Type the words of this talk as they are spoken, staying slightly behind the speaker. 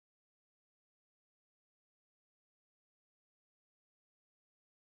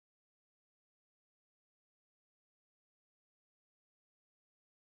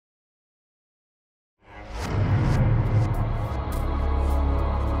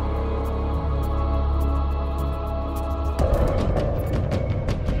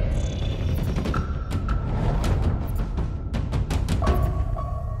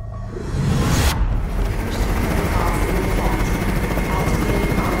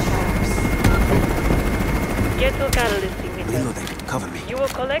Head to catalyst emitter. Reloading. Cover me. You will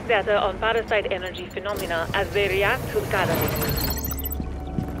collect data on parasite energy phenomena as they react to the catalyst.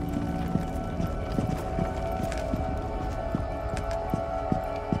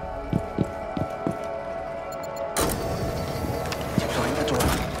 Deploying the door.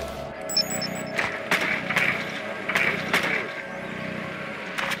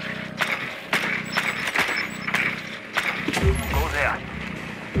 Go there.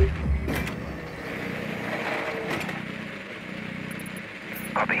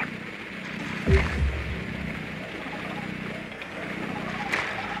 Copy.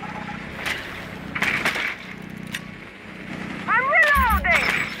 I'm reloading!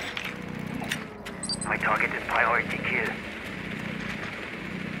 My target is priority kill.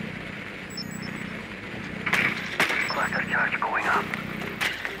 Cluster charge going up.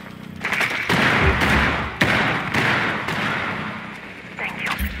 Thank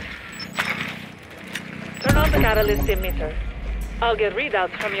you. Turn on the catalyst emitter. I'll get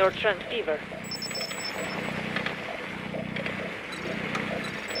readouts from your transceiver.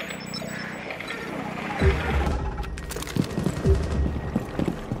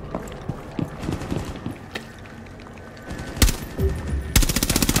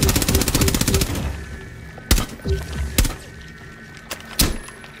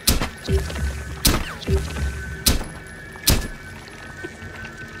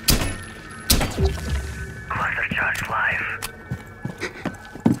 Cluster charge live.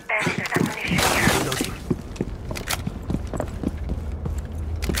 And there's ammunition here. Reloading.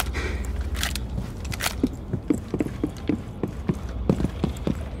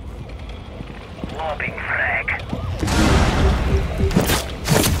 Lobbing frag.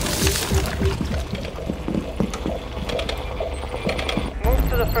 Move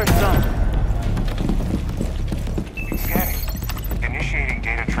to the first zone. Scanning. Initiating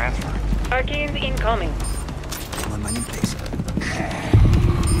data transfer. Arcane's incoming. Claymore mine in place.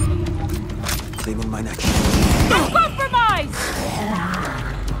 Claymore mine action. No compromise!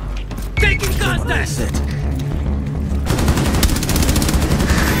 Taking Claymore mine contact! set.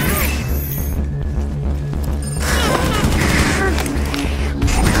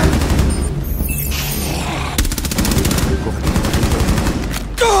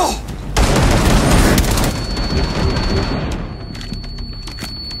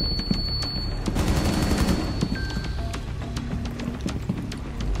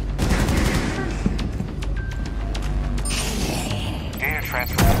 Data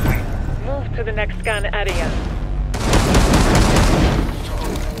transfer complete. Move to the next scan area.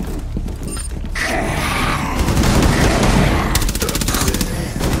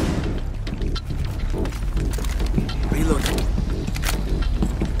 Reloading.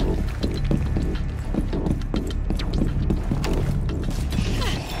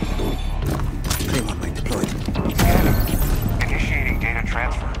 Claymore mine deployed. Scanning. Initiating data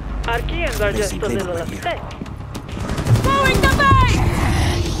transfer. Arcaneans are just Placing a little Claymore right here. upset. Throwing the bait!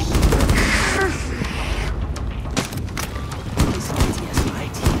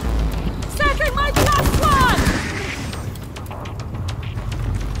 Setting my plus one!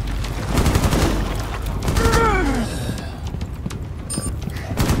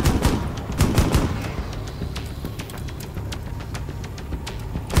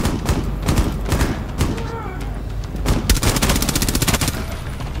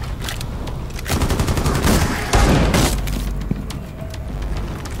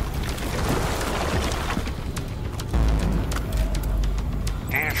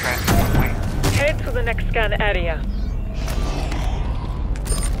 Data transfer complete. Head to the next scan area.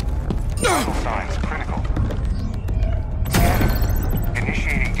 Vital signs critical. Scanning.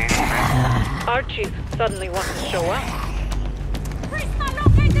 Initiating data transfer. Archies suddenly want to show up. Prisma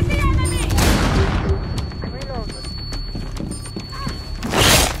located the enemy!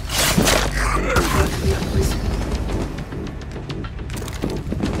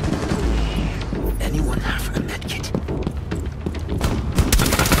 Anyone have a medkit?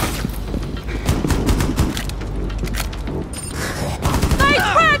 Bait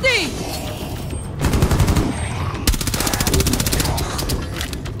ready!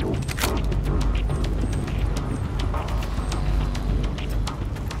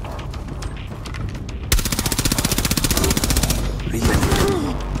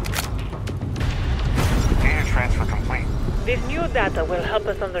 Reloading. Data transfer complete. This new data will help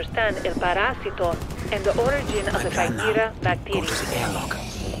us understand El Parásito and the origin of the Plan now. Chimera Go bacteria. to the airlock.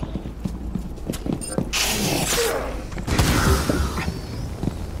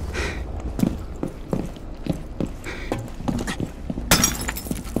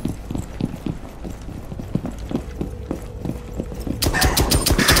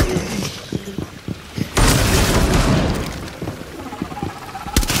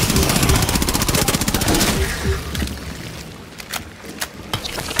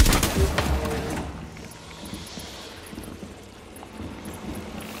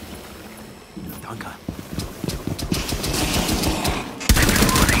 Hunker.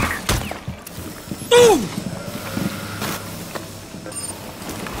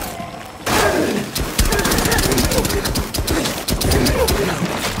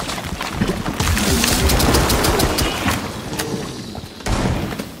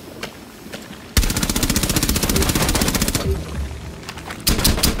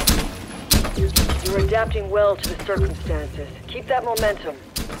 You're adapting well to the circumstances. Keep that momentum.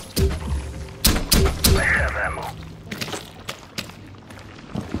 I have ammo.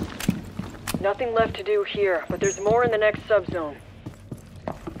 Nothing left to do here, but there's more in the next subzone.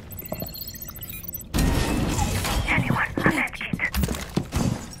 Anyone, a medkit.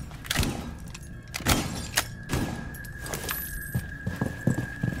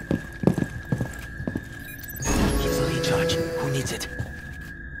 Here's a recharge. Who needs it?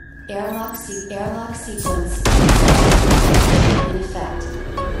 Airlock sequence in effect.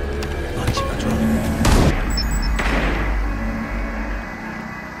 Launching a drone.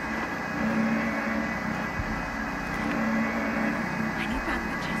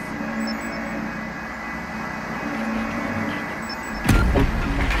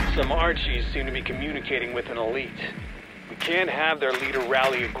 Some Archies seem to be communicating with an elite. We can't have their leader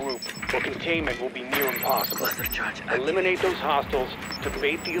rally a group, or containment will be near impossible. Cluster charge. Eliminate those hostiles to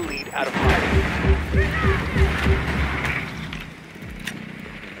bait the elite out of hiding.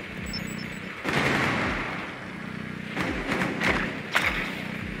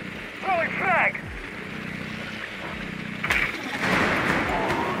 Throwing frag!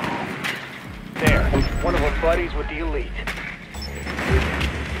 There, one of our buddies with the elite.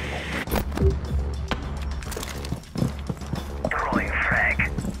 Throwing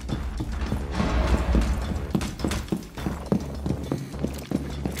frag.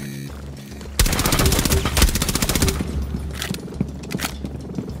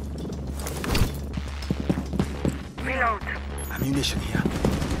 Reload. Ammunition here.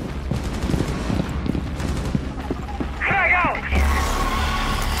 Frag out!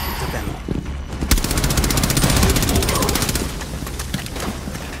 The ammo.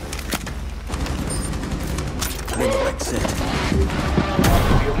 Like set.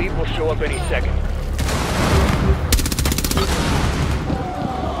 The elite will show up any second.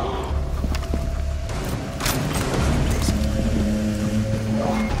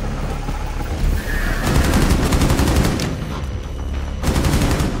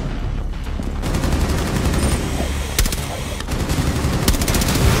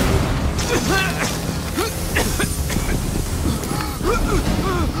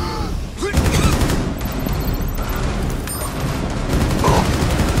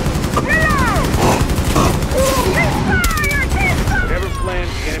 Whatever plans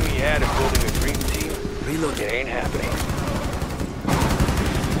the enemy had of building a dream team, Reload. it ain't happening.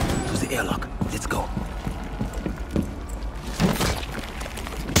 To the airlock. Let's go.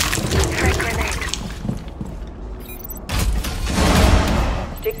 Frag grenade.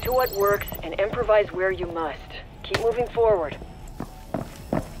 Stick to what works and improvise where you must. Keep moving forward.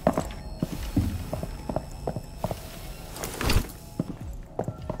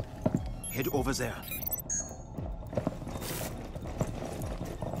 Head over there.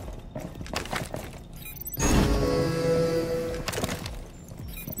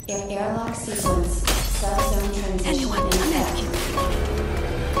 Airlock sequence. Subzone transition in effect.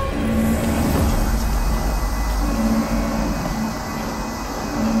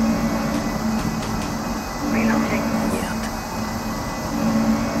 Reloading. Weird.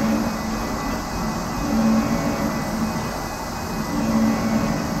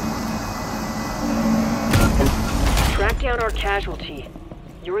 Track down our casualty.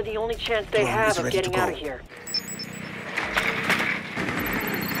 You're the only chance they Drone have is of ready to getting out go. of here.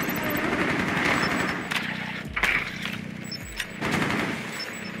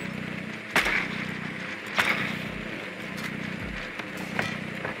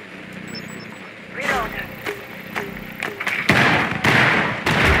 Reload.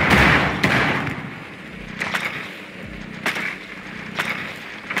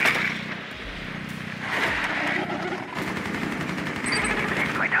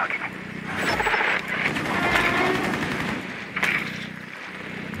 My target.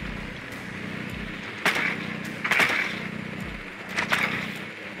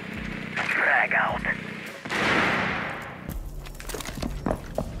 Frag out.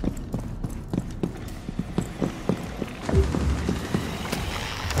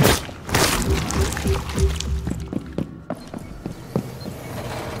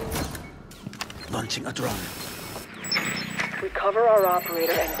 Launching a drone. Recover our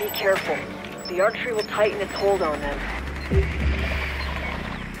operator and be careful. The archery will tighten its hold on them.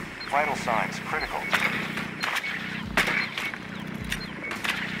 Vital signs critical.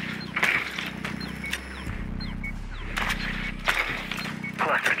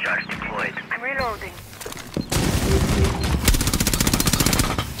 Cluster charge deployed. I'm reloading.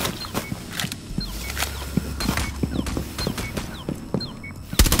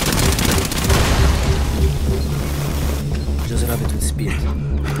 Just rub it with speed.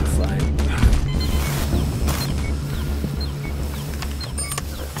 Fine.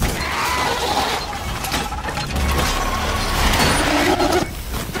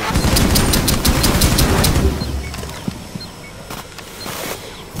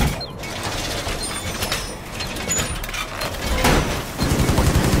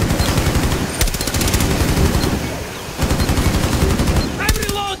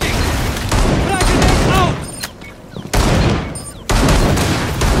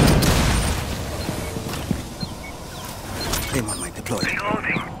 Claymore might deploy.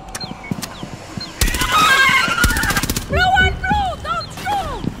 Reloading. Blue and blue! Don't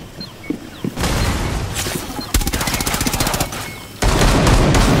shoot!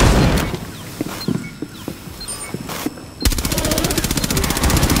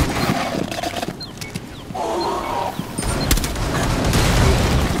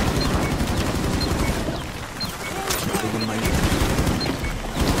 Claymore might.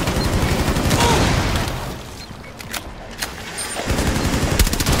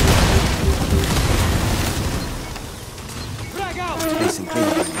 Placing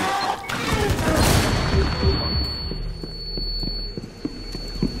Claymore might.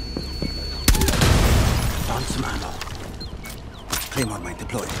 Found some ammo. Claymore might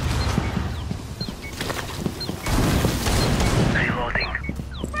deploy. Reloading.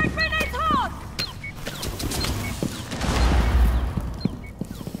 Frag grenade hot!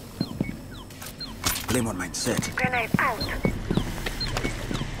 Claymore might set. Grenade out.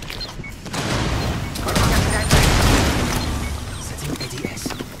 Setting ADS.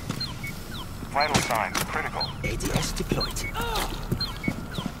 Vital signs critical. ADS deployed.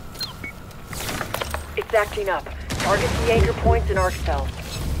 It's acting up. Target the anchor points in Arctel.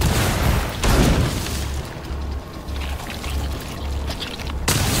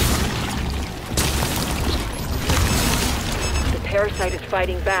 The parasite is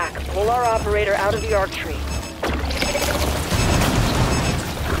fighting back. Pull our operator out of the arc tree.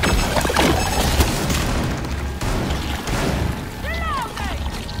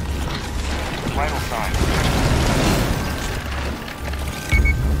 Vital signs.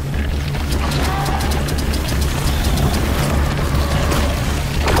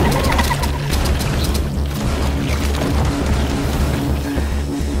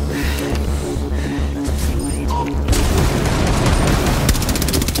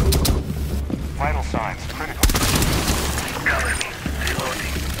 Vital signs critical. Cover me.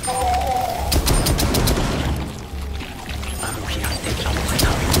 Reloading. Ammo here. Take ammo right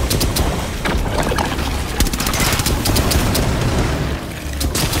now.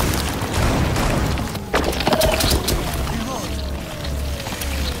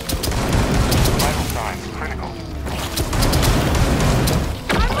 Vital signs critical.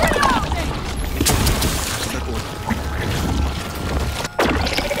 I'm reloading! Set order.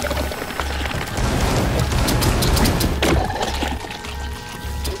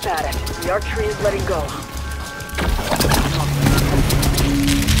 Keep at it. The arc tree is letting go.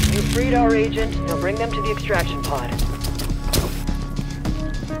 You freed our agent. Now bring them to the extraction pod.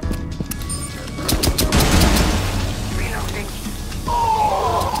 Reloading.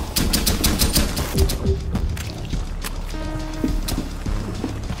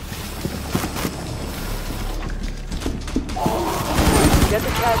 Get the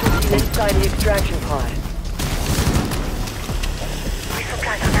casualties inside the extraction pod.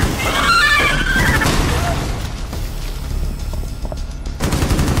 Resupply on out.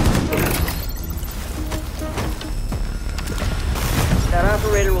 That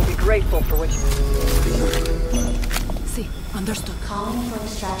operator will be grateful for what you... See, understood. Calling for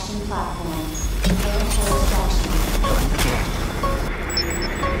extraction platform. Prepare for extraction.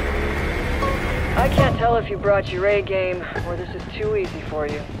 I can't tell if you brought your A game, or this is too easy for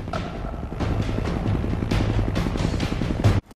you.